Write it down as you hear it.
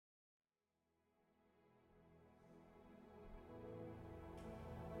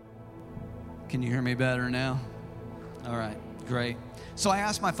Can you hear me better now? All right, great. So I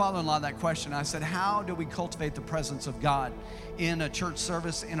asked my father-in-law that question. I said, how do we cultivate the presence of God in a church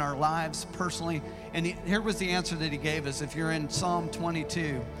service, in our lives, personally? And here was the answer that he gave us. If you're in Psalm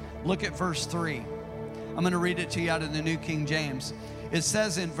 22, look at verse 3. I'm going to read it to you out of the New King James. It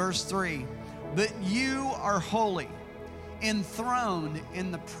says in verse 3, "But you are holy, enthroned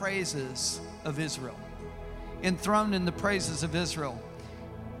in the praises of Israel." Enthroned in the praises of Israel.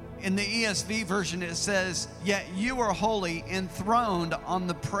 In the ESV version, it says, "Yet you are holy, enthroned on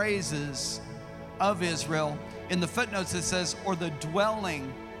the praises of Israel." In the footnotes, it says, "or the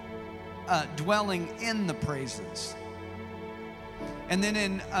dwelling in the praises." And then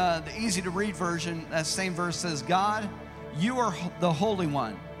in the easy-to-read version, that same verse says, "God, you are the Holy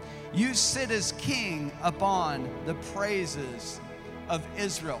One. You sit as king upon the praises of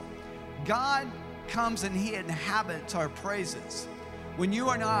Israel." God comes and he inhabits our praises. When you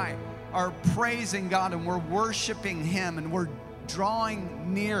and I are praising God and we're worshiping him and we're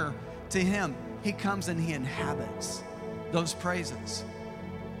drawing near to him, he comes and he inhabits those praises.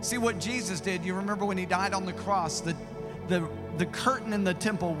 See what Jesus did. You remember when he died on the cross, the curtain in the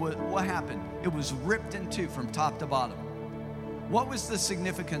temple, what happened? It was ripped in two from top to bottom. What was the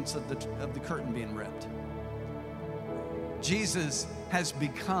significance of the curtain being ripped? Jesus has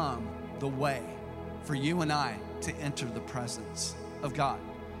become the way for you and I to enter the presence of God.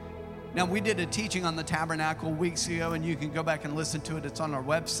 Now, we did a teaching on the tabernacle weeks ago, and you can go back and listen to it. It's on our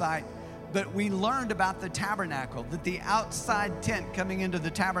website. But we learned about the tabernacle, that the outside tent coming into the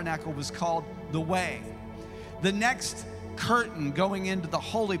tabernacle was called the way. The next curtain going into the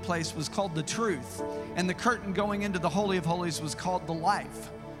holy place was called the truth. And the curtain going into the Holy of Holies was called the life.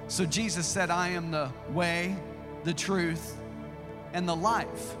 So Jesus said, "I am the way, the truth, and the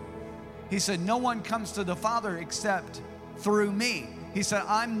life." He said, "No one comes to the Father except through me." He said,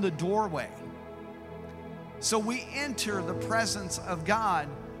 "I'm the doorway." So we enter the presence of God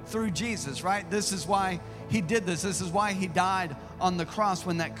through Jesus, right? This is why he did this. This is why he died on the cross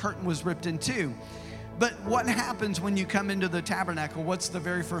when that curtain was ripped in two. But what happens when you come into the tabernacle? What's the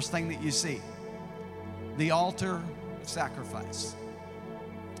very first thing that you see? The altar of sacrifice.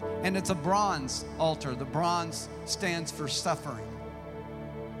 And it's a bronze altar. The bronze stands for suffering.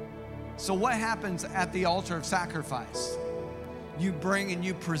 So what happens at the altar of sacrifice? You bring and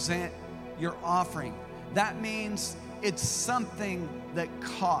you present your offering. That means it's something that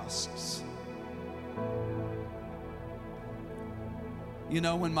costs. You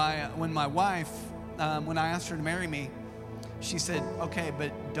know, when my wife, when I asked her to marry me, she said, "Okay,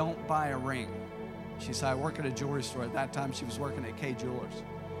 but don't buy a ring." She said, "I work at a jewelry store." At that time, she was working at K Jewelers.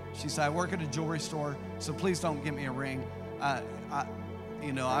 She said, "I work at a jewelry store, so please don't get me a ring. I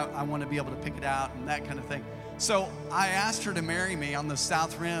want to be able to pick it out," and that kind of thing. So I asked her to marry me on the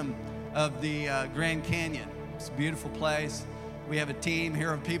south rim of the Grand Canyon. It's a beautiful place. We have a team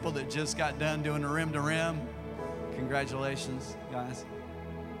here of people that just got done doing a rim to rim. Congratulations, guys.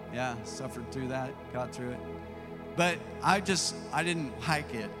 Yeah, suffered through that, got through it. But I didn't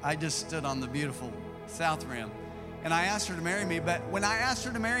hike it. I just stood on the beautiful south rim. And I asked her to marry me, but when I asked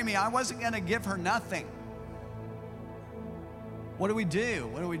her to marry me, I wasn't going to give her nothing. What do we do?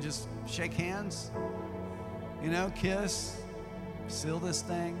 What do we just shake hands? Kiss, seal this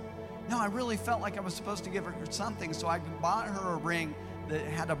thing? No, I really felt like I was supposed to give her something, so I bought her a ring that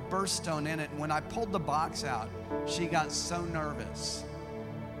had a birthstone in it. And when I pulled the box out, she got so nervous.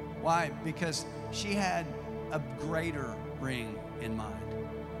 Why? Because she had a greater ring in mind.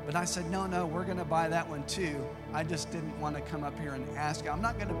 But I said, no, we're going to buy that one too. I just didn't want to come up here and ask. I'm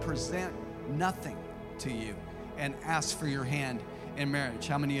not going to present nothing to you and ask for your hand in marriage.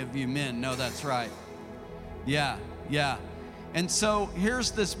 How many of you men know that's right? Yeah. And so here's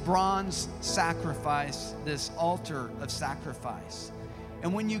this bronze sacrifice, this altar of sacrifice.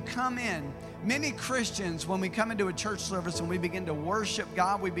 And when you come in, many Christians, when we come into a church service and we begin to worship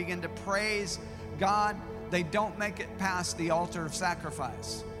God, we begin to praise God, they don't make it past the altar of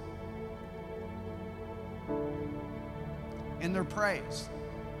sacrifice in their praise,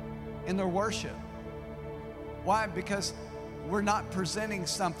 in their worship. Why? Because we're not presenting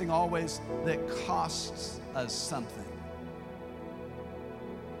something always that costs us something.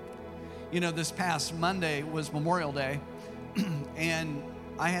 This past Monday was Memorial Day, and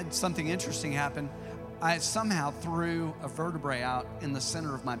I had something interesting happen. I somehow threw a vertebrae out in the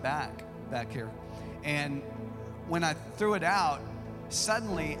center of my back here. And when I threw it out,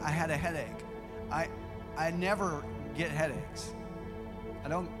 suddenly I had a headache. I never get headaches.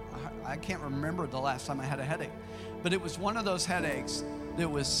 I can't remember the last time I had a headache. But it was one of those headaches that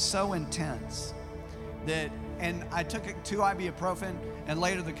was so intense and I took 2 ibuprofen, and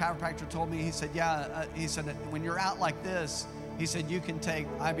later the chiropractor told me, he said, he said, when you're out like this, he said, you can take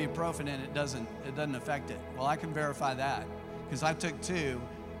ibuprofen and it doesn't affect it. Well, I can verify that, because I took 2,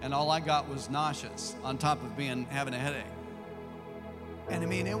 and all I got was nauseous on top of having a headache. And I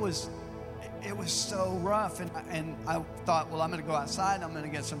mean, it was so rough, and I thought, well, I'm going to go outside, I'm going to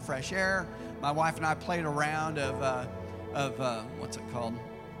get some fresh air. My wife and I played a round of what's it called?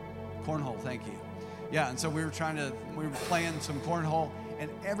 Cornhole, thank you. Yeah, and so we were playing some cornhole, and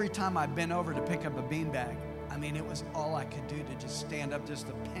every time I bent over to pick up a beanbag, I mean, it was all I could do to just stand up. Just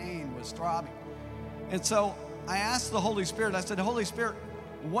the pain was throbbing. And so I asked the Holy Spirit, I said, Holy Spirit,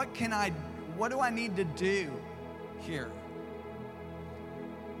 what do I need to do here?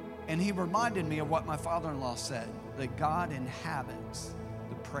 And he reminded me of what my father-in-law said, that God inhabits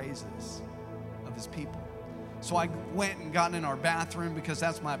the praises of his people. So I went and got in our bathroom, because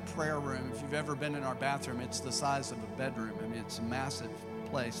that's my prayer room. If you've ever been in our bathroom, it's the size of a bedroom. I mean, it's a massive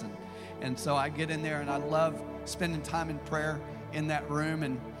place. And so I get in there, and I love spending time in prayer in that room.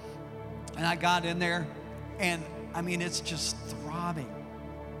 And I got in there, and I mean, it's just throbbing.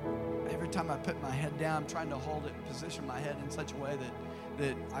 Every time I put my head down, I'm trying to hold it and position my head in such a way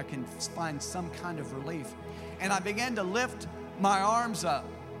that I can find some kind of relief. And I began to lift my arms up.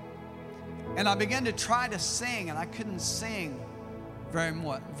 And I began to try to sing, and I couldn't sing very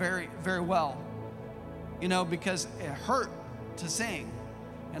well, because it hurt to sing.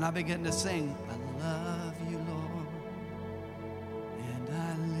 And I began to sing, I love you, Lord, and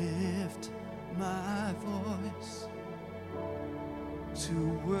I lift my voice to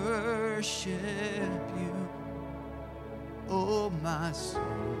worship you, oh my soul,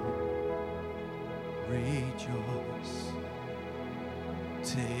 rejoice.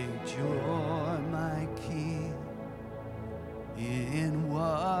 Take joy, my King, in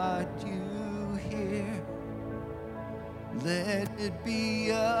what you hear. Let it be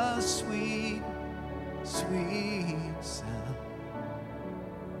a sweet, sweet sound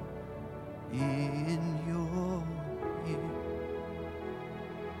in your ear.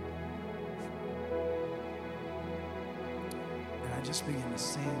 And I just began to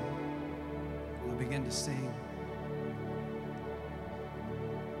sing. I began to sing.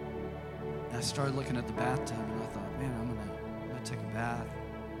 And I started looking at the bathtub, and I thought, man, I'm gonna take a bath.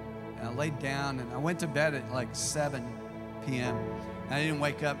 And I laid down, and I went to bed at like 7 p.m. And I didn't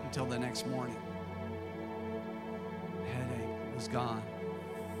wake up until the next morning. The headache was gone.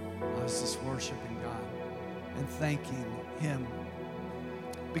 I was just worshiping God and thanking Him.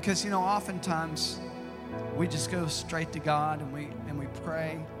 Because, oftentimes we just go straight to God, and we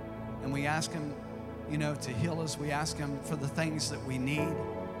pray, and we ask Him, to heal us. We ask Him for the things that we need.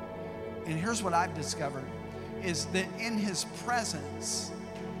 And here's what I've discovered, is that in His presence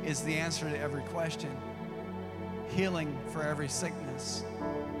is the answer to every question, healing for every sickness.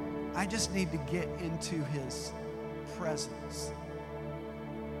 I just need to get into His presence.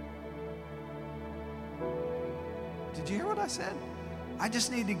 Did you hear what I said? I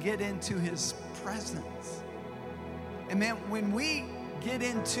just need to get into His presence. And man, when we get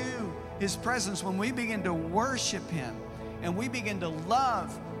into His presence, when we begin to worship Him and we begin to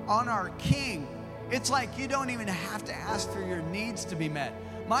love on our King, it's like you don't even have to ask for your needs to be met.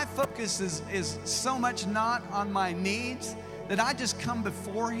 My focus is so much not on my needs that I just come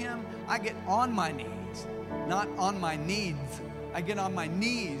before Him. I get on my knees, not on my needs. I get on my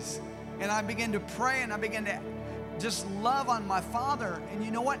knees, and I begin to pray, and I begin to just love on my Father. And you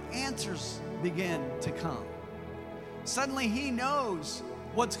know what? Answers begin to come. Suddenly He knows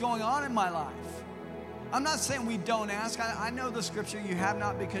what's going on in my life. I'm not saying we don't ask. I know the scripture, you have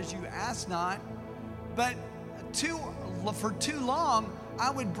not because you ask not. But for too long, I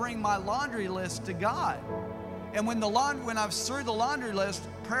would bring my laundry list to God. And when I was through the laundry list,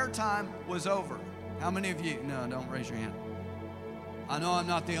 prayer time was over. How many of you? No, don't raise your hand. I know I'm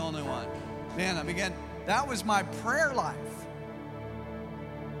not the only one. Man, that was my prayer life.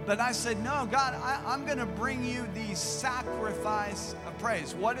 But I said, no, God, I'm going to bring you the sacrifice of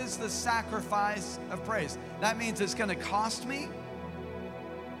praise. What is the sacrifice of praise? That means it's going to cost me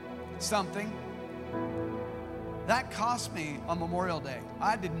something. That cost me on Memorial Day.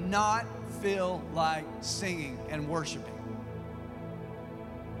 I did not feel like singing and worshiping.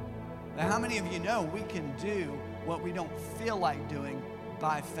 Now, how many of you know we can do what we don't feel like doing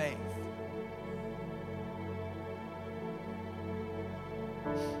by faith?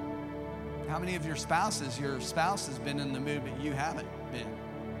 How many of your spouse has been in the mood, but you haven't been?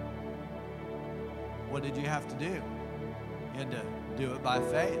 What did you have to do? You had to do it by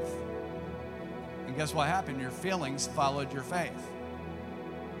faith. And guess what happened? Your feelings followed your faith.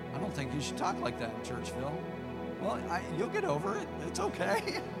 I don't think you should talk like that in Churchville. Well, you'll get over it. It's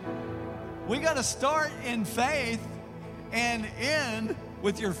okay. We got to start in faith and end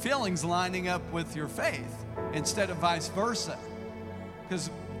with your feelings lining up with your faith instead of vice versa. Because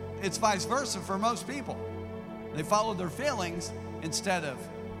it's vice versa for most people. They follow their feelings instead of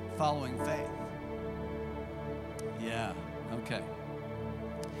following faith. Yeah, okay.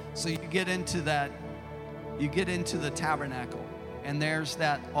 So you get into the tabernacle, and there's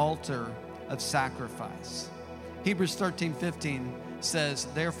that altar of sacrifice. Hebrews 13:15 says,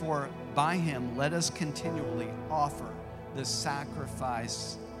 therefore, by him let us continually offer the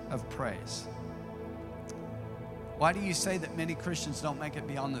sacrifice of praise. Why do you say that many Christians don't make it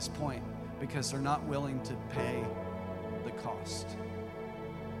beyond this point? Because they're not willing to pay the cost,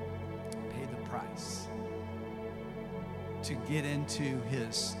 pay the price, to get into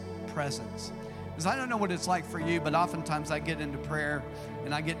his presence. Because I don't know what it's like for you, but oftentimes I get into prayer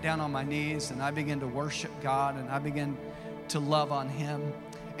and I get down on my knees and I begin to worship God and I begin to love on him.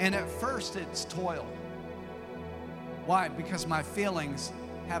 And at first it's toil. Why? Because my feelings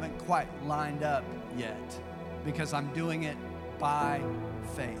haven't quite lined up yet. Because I'm doing it by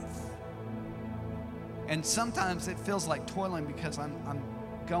faith. And sometimes it feels like toiling because I'm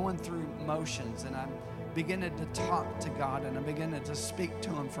going through motions and I'm beginning to talk to God and I'm beginning to speak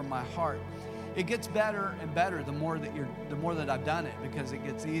to him from my heart. It gets better and better the more that I've done it, because it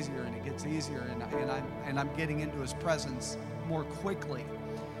gets easier and it gets easier and I'm getting into his presence more quickly.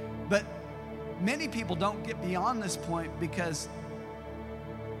 But many people don't get beyond this point because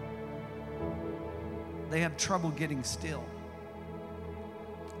they have trouble getting still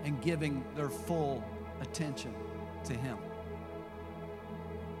and giving their full attention to him.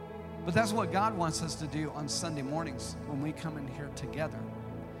 But that's what God wants us to do on Sunday mornings when we come in here together,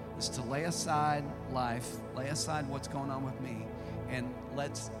 is to lay aside life, lay aside what's going on with me, and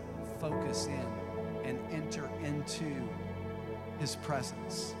let's focus in and enter into his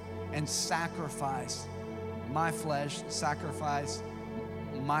presence and sacrifice my flesh, sacrifice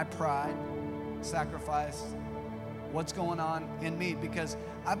my pride, sacrifice what's going on in me, because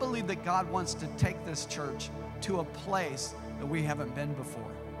I believe that God wants to take this church to a place that we haven't been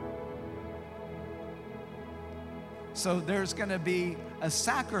before. So there's going to be a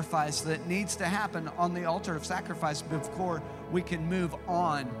sacrifice that needs to happen on the altar of sacrifice before we can move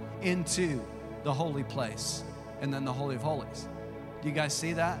on into the holy place and then the Holy of Holies. Do you guys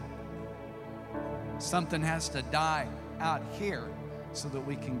see that? Something has to die out here so that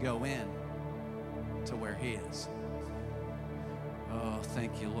we can go in to where he is. Oh,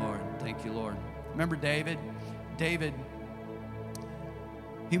 thank you, Lord. Thank you, Lord. Remember David? David,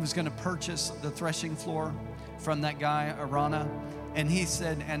 he was going to purchase the threshing floor from that guy, Arana, and he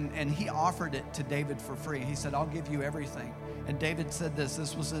said, and he offered it to David for free. He said, I'll give you everything. And David said this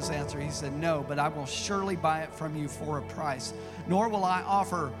was his answer. He said, no, but I will surely buy it from you for a price. Nor will I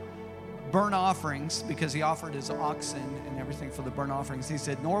offer burnt offerings, because he offered his oxen and everything for the burnt offerings. He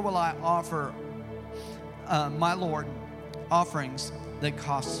said, nor will I offer my Lord offerings that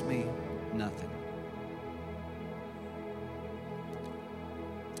cost me nothing.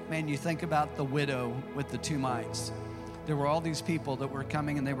 Man, you think about the widow with the 2 mites. There were all these people that were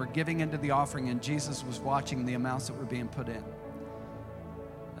coming and they were giving into the offering, and Jesus was watching the amounts that were being put in.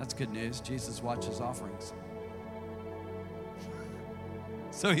 That's good news. Jesus watches offerings.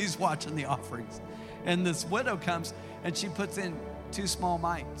 So he's watching the offerings. And this widow comes and she puts in 2 small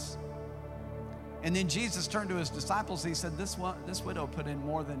mites. And then Jesus turned to his disciples. He said, this widow put in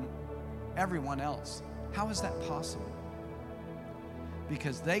more than everyone else. How is that possible?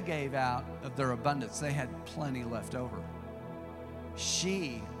 Because they gave out of their abundance. They had plenty left over.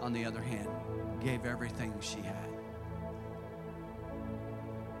 She, on the other hand, gave everything she had.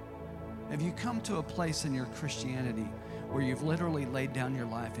 Have you come to a place in your Christianity where you've literally laid down your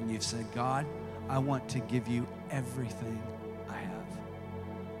life and you've said, God, I want to give you everything I have.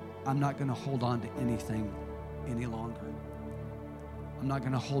 I'm not going to hold on to anything any longer. I'm not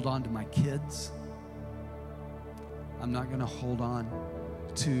going to hold on to my kids. I'm not going to hold on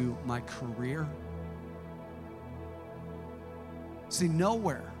to my career. See,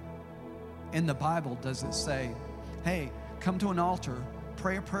 nowhere in the Bible does it say, hey, come to an altar,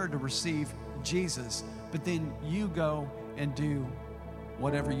 pray a prayer to receive Jesus, but then you go and do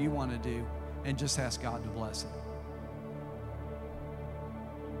whatever you want to do and just ask God to bless it.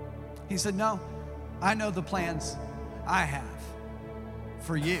 He said, no, I know the plans I have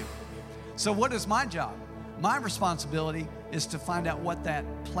for you. So what is my job? My responsibility is to find out what that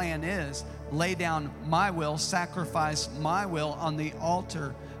plan is, lay down my will, sacrifice my will on the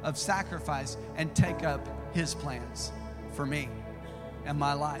altar of sacrifice, and take up his plans for me. and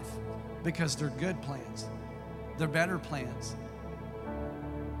my life because they're good plans. They're better plans.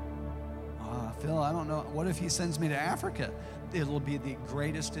 Phil, I don't know. What if he sends me to Africa? It'll be the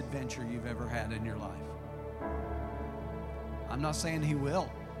greatest adventure you've ever had in your life. I'm not saying he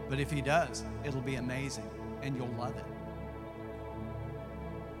will, but if he does, it'll be amazing and you'll love it.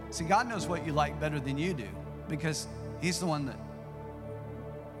 See, God knows what you like better than you do because he's the one that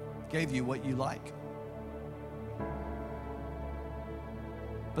gave you what you like.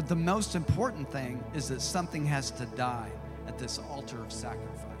 But the most important thing is that something has to die at this altar of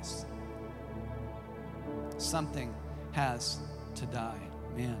sacrifice. Something has to die.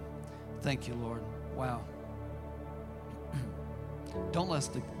 Man, thank you, Lord. Wow. Don't let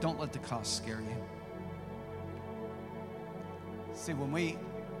the cost scare you. See, when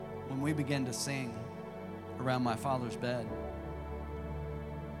we began to sing around my father's bed,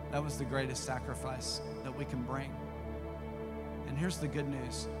 that was the greatest sacrifice that we can bring. And here's the good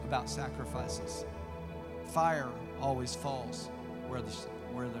news about sacrifices. Fire always falls where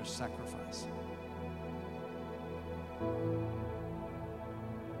there's sacrifice.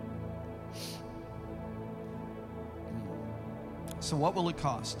 So what will it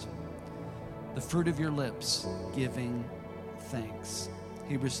cost? The fruit of your lips, giving thanks.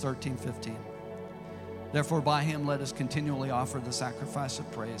 Hebrews 13:15. Therefore, by him let us continually offer the sacrifice of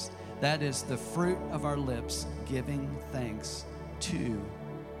praise. That is the fruit of our lips, giving thanks to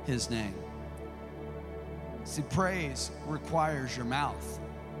his name. See, praise requires your mouth.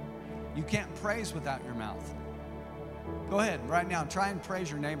 You can't praise without your mouth. Go ahead, right now, try and praise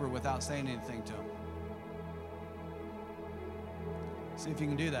your neighbor without saying anything to him. See if you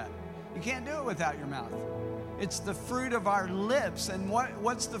can do that. You can't do it without your mouth. It's the fruit of our lips. And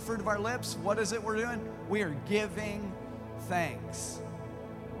what's the fruit of our lips? What is it we're doing? We are giving thanks.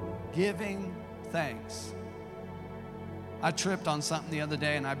 Giving thanks. I tripped on something the other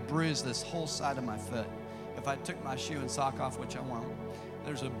day and I bruised this whole side of my foot. If I took my shoe and sock off, which I won't,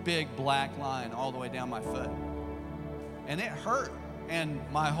 there's a big black line all the way down my foot. And it hurt. And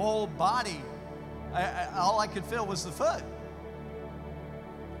my whole body, all I could feel was the foot.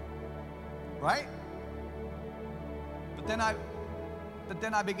 Right? But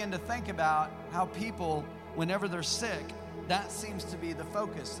then I begin to think about how people, whenever they're sick, that seems to be the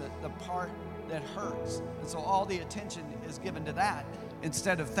focus, the part that hurts. And so all the attention is given to that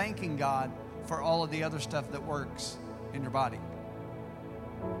instead of thanking God for all of the other stuff that works in your body.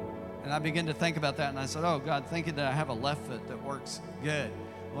 And I began to think about that, and I said, oh, God, thank you that I have a left foot that works good.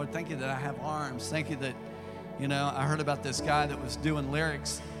 Lord, thank you that I have arms. Thank you that, I heard about this guy that was doing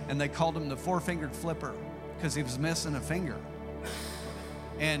lyrics, and they called him the four-fingered flipper because he was missing a finger.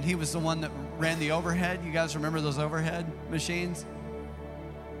 And he was the one that ran the overhead. You guys remember those overhead machines?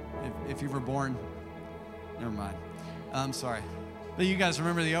 If you were born, never mind. I'm sorry. But you guys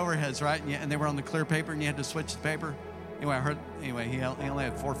remember the overheads, right? And they were on the clear paper, and you had to switch the paper. Anyway, he only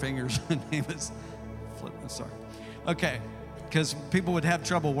had 4 fingers, and he was flipping. Sorry. Okay, because people would have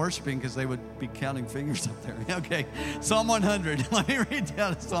trouble worshiping because they would be counting fingers up there. Okay, Psalm 100. Let me read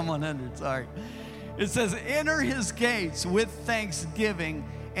down Psalm 100. Sorry. It says, enter his gates with thanksgiving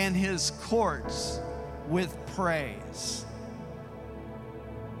and his courts with praise.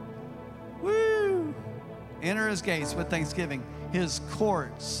 Woo! Enter his gates with thanksgiving, his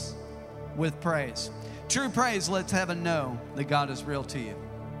courts with praise. True praise lets heaven know that God is real to you.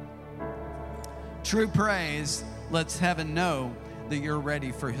 True praise lets heaven know that you're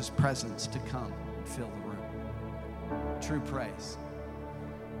ready for his presence to come and fill the room. True praise.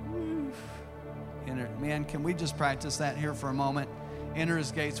 Man, can we just practice that here for a moment? Enter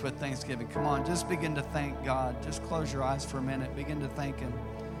his gates with thanksgiving. Come on, just begin to thank God. Just close your eyes for a minute. Begin to thank him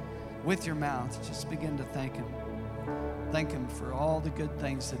with your mouth. Just begin to thank him. Thank him for all the good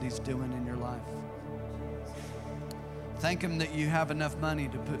things that he's doing in your life. Thank him that you have enough money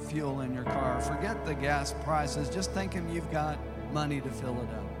to put fuel in your car. Forget the gas prices. Just thank him you've got money to fill it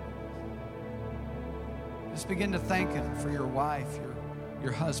up. Just begin to thank him for your wife,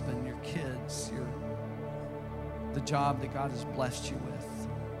 your husband, your kids, the job that God has blessed you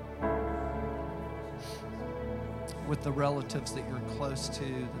with the relatives that you're close to,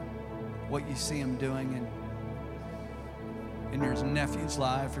 what you see them doing in your nephew's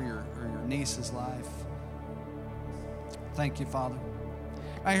life or your niece's life. Thank you, Father.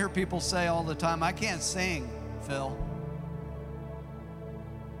 I hear people say all the time, I can't sing, Phil.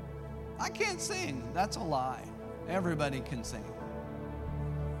 I can't sing. That's a lie. Everybody can sing.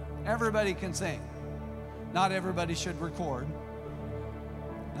 Everybody can sing. Not everybody should record.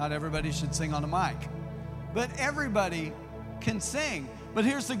 Not everybody should sing on a mic. But everybody can sing. But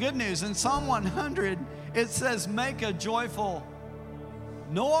here's the good news. In Psalm 100, it says, make a joyful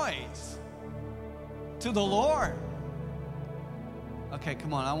noise to the Lord. Okay,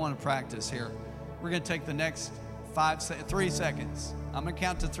 come on, I want to practice here. We're going to take the next 3 seconds. I'm going to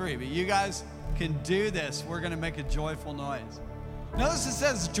count to 3, but you guys can do this. We're going to make a joyful noise. Notice it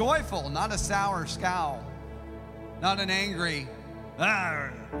says joyful, not a sour scowl, not an angry, you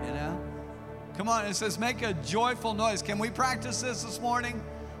know. Come on, it says make a joyful noise. Can we practice this morning?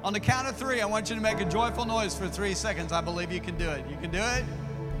 On the count of 3, I want you to make a joyful noise for 3 seconds. I believe you can do it. You can do it?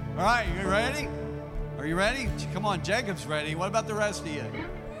 All right, you ready? Are you ready? Come on, Jacob's ready. What about the rest of you?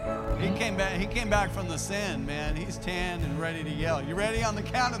 He came back from the sin, man. He's tanned and ready to yell. You ready on the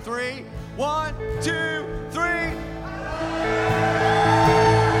count of 3? 1, 2, 3.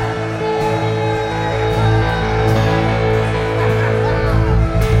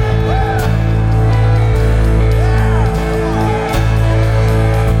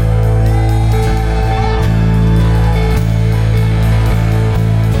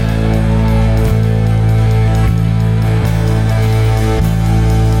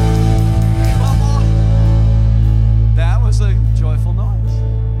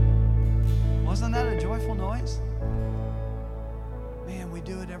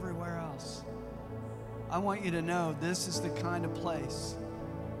 I want you to know this is the kind of place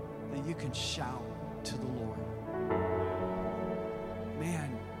that you can shout to the Lord.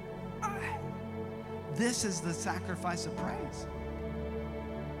 Man, this is the sacrifice of praise.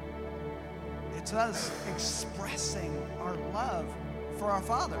 It's us expressing our love for our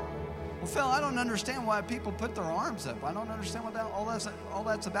Father. Well, Phil, I don't understand why people put their arms up. I don't understand what all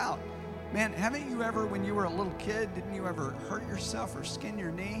that's about. Man, haven't you ever, when you were a little kid, didn't you ever hurt yourself or skin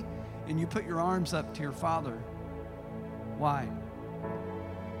your knee? And you put your arms up to your Father. Why?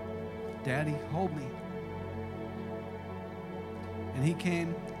 Daddy, hold me. And he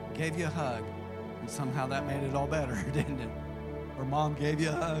came, gave you a hug, and somehow that made it all better, didn't it? Or Mom gave you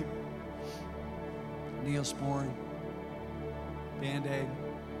a hug. Neosporin, Band-Aid,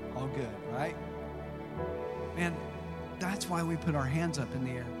 all good, right? Man, that's why we put our hands up in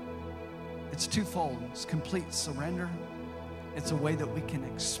the air. It's twofold. It's complete surrender. It's a way that we can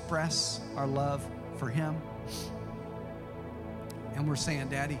express our love for him. And we're saying,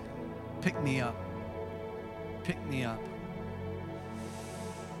 Daddy, pick me up. Pick me up.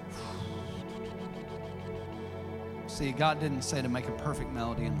 See, God didn't say to make a perfect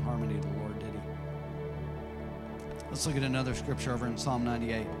melody and harmony to the Lord, did he? Let's look at another scripture over in Psalm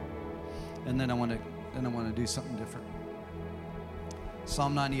 98. And then I want to do something different.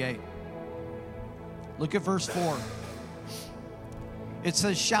 Psalm 98. Look at verse 4. It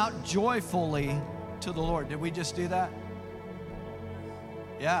says, shout joyfully to the Lord. Did we just do that?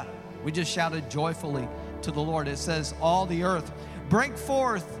 Yeah, we just shouted joyfully to the Lord. It says, all the earth, break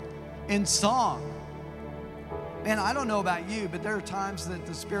forth in song. Man, I don't know about you, but there are times that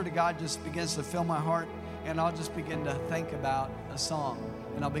the Spirit of God just begins to fill my heart, and I'll just begin to think about a song,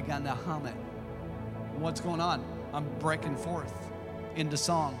 and I'll begin to hum it. What's going on? I'm breaking forth into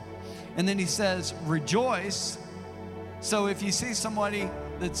song. And then he says, rejoice. So if you see somebody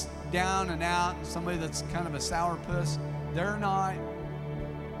that's down and out, and somebody that's kind of a sourpuss, they're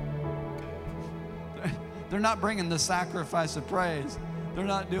not bringing the sacrifice of praise. They're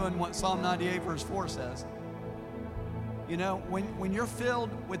not doing what Psalm 98 verse 4 says. You know, when you're filled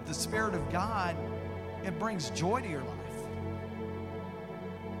with the Spirit of God, it brings joy to your life.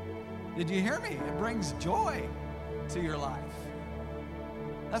 Did you hear me? It brings joy to your life.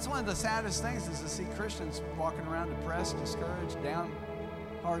 That's one of the saddest things, is to see Christians walking around depressed, discouraged,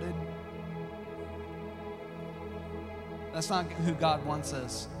 downhearted. That's not who God wants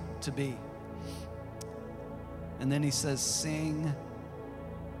us to be. And then he says, sing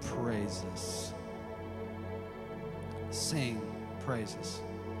praises. Sing praises.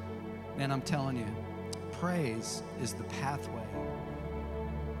 Man, I'm telling you, praise is the pathway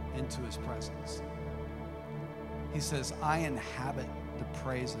into his presence. He says, I inhabit the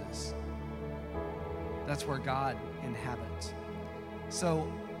praises. That's where God inhabits.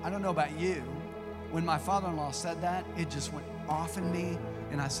 So I don't know about you. When my father-in-law said that, it just went off in me.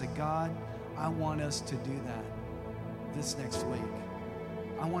 And I said, God, I want us to do that this next week.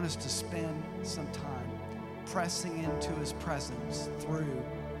 I want us to spend some time pressing into his presence through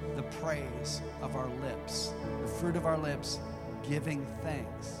the praise of our lips, the fruit of our lips, giving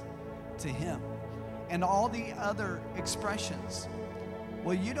thanks to him. And all the other expressions.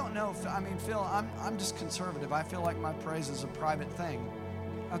 Well, you don't know. Phil, I'm just conservative. I feel like my praise is a private thing.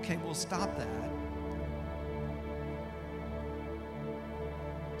 Okay, well, stop that.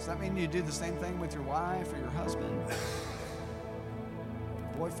 Does that mean you do the same thing with your wife or your husband, your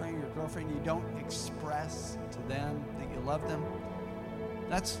boyfriend, your girlfriend? You don't express to them that you love them?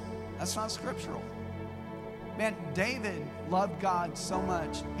 That's not scriptural. Man, David loved God so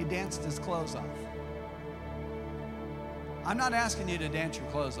much, he danced his clothes off. I'm not asking you to dance your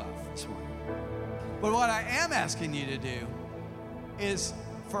clothes off this morning. But what I am asking you to do is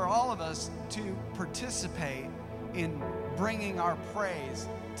for all of us to participate in bringing our praise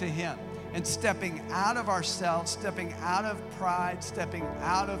to him and stepping out of ourselves, stepping out of pride, stepping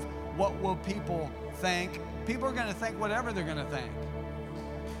out of what will people think. People are going to think whatever they're going to think.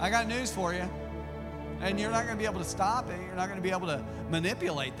 I got news for you. And you're not going to be able to stop it. You're not going to be able to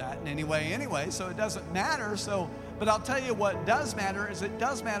manipulate that in any way anyway, so it doesn't matter. But I'll tell you what does matter is it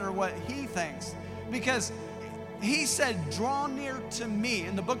does matter what he thinks. Because he said, draw near to me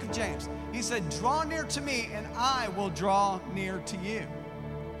in the book of James. He said, draw near to me and I will draw near to you.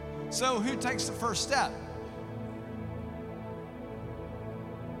 So who takes the first step?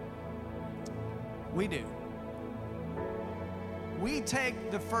 We do. We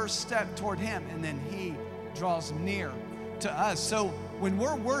take the first step toward him, and then he draws near to us. So when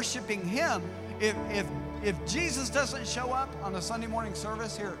we're worshiping him, if Jesus doesn't show up on a Sunday morning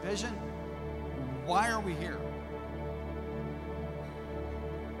service here at Vision, why are we here?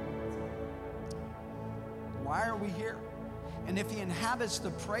 Why are we here? And if he inhabits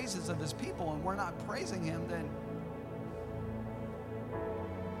the praises of his people and we're not praising him, then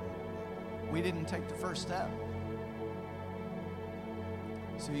we didn't take the first step.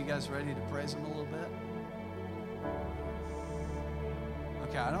 So you guys ready to praise him a little bit?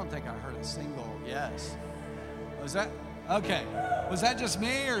 Okay, I don't think I heard a single yes. Was that, okay, was that just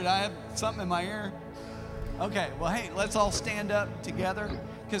me or did I have something in my ear? Okay, well, hey, let's all stand up together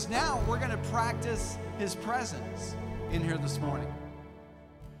because now we're going to practice his presence in here this morning.